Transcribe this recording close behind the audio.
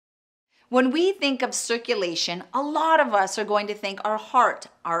When we think of circulation, a lot of us are going to think our heart,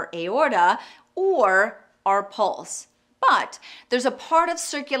 our aorta, or our pulse. But there's a part of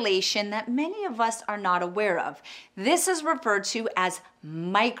circulation that many of us are not aware of. This is referred to as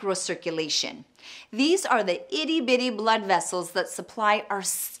microcirculation. These are the itty-bitty blood vessels that supply our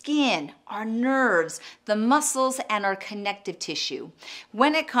skin, our nerves, the muscles, and our connective tissue.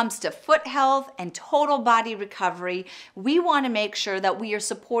 When it comes to foot health and total body recovery, we want to make sure that we are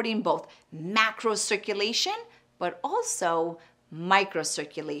supporting both macrocirculation, but also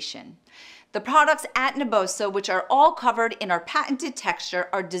microcirculation. The products at Naboso, which are all covered in our patented texture,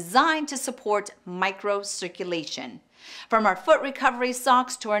 are designed to support microcirculation. From our foot recovery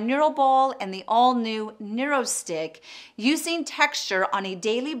socks to our Neuro Ball and the all-new Neuro Stick, using texture on a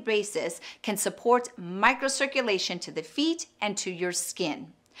daily basis can support microcirculation to the feet and to your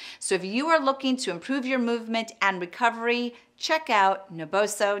skin. So if you are looking to improve your movement and recovery, check out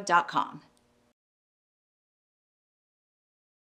naboso.com.